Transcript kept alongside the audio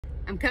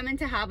I'm coming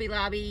to Hobby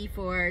Lobby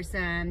for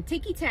some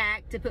Tiki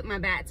Tack to put my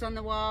bats on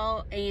the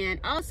wall, and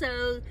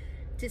also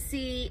to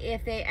see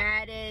if they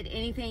added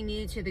anything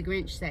new to the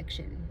Grinch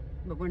section.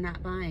 But we're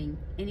not buying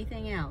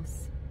anything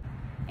else.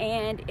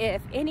 And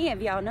if any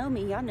of y'all know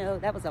me, y'all know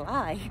that was a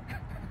lie.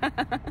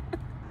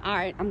 All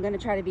right, I'm gonna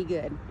try to be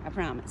good, I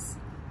promise.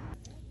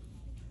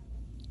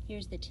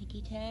 Here's the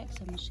Tiki Tack,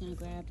 so I'm just gonna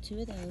grab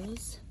 2 of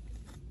those.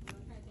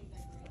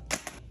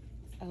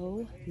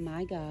 Oh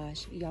my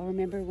gosh, y'all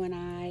remember when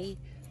I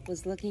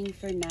was looking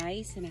for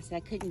nice and I said I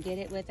couldn't get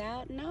it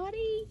without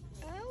naughty?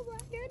 Oh my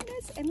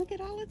goodness, and look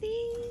at all of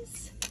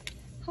these.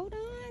 Hold on.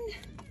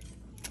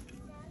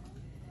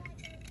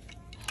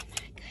 Oh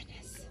my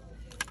goodness.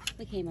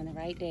 We came on the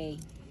right day.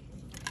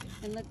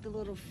 And look, the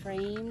little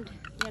framed,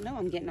 you know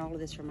I'm getting all of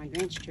this from my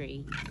Grinch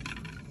tree.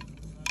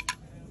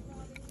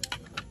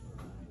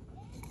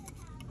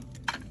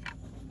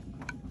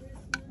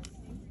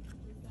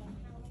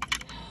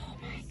 Oh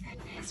my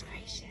goodness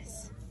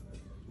gracious.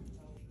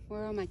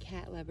 Where are all my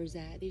cat lovers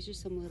at? These are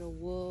some little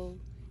wool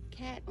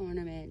cat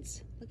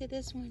ornaments. Look at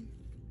this one.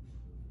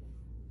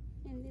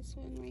 And this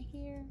one right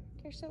here.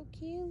 They're so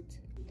cute.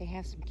 They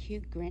have some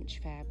cute Grinch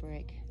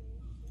fabric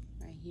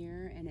right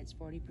here, and it's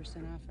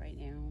 40% off right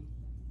now.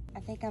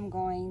 I think I'm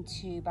going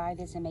to buy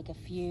this and make a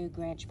few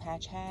Grinch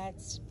patch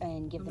hats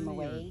and give them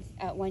away.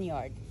 1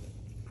 yard.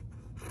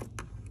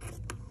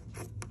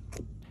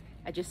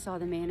 I just saw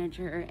the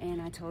manager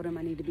and I told him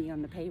I need to be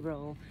on the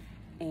payroll.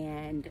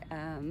 And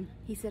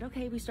he said,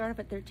 okay, we start off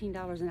at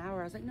 $13 an hour.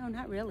 I was like, no,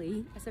 not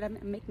really. I said, I'm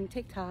making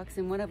TikToks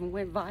and one of them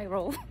went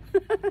viral.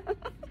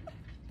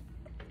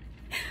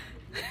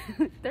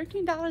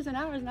 $13 an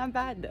hour is not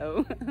bad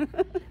though.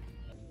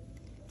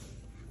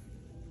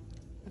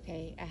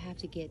 Okay, I have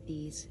to get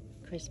these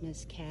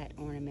Christmas cat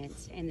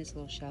ornaments and this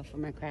little shelf for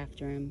my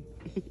craft room.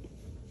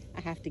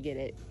 I have to get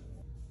it.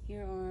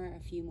 Here are a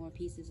few more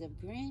pieces of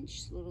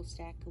Grinch, little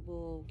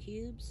stackable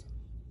cubes.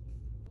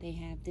 They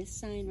have this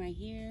sign right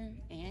here,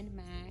 and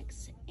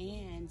Max,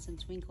 and some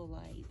twinkle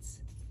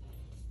lights.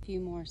 A few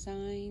more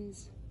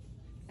signs.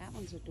 That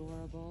one's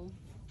adorable.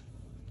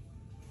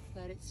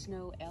 Let it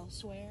snow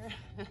elsewhere.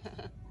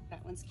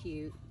 That one's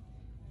cute.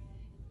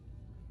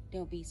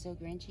 Don't be so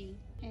Grinchy.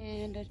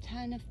 And a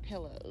ton of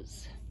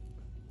pillows.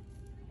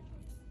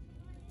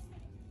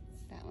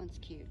 That one's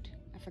cute.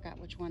 I forgot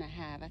which one I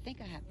have. I think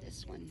I have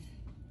this one.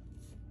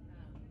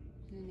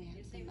 And then they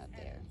have some up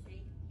there.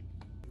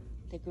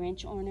 The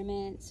Grinch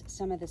ornaments,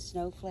 some of the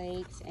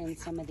snowflakes, and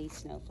some of these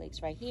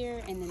snowflakes right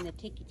here, and then the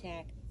Tiki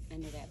Tack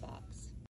under that box.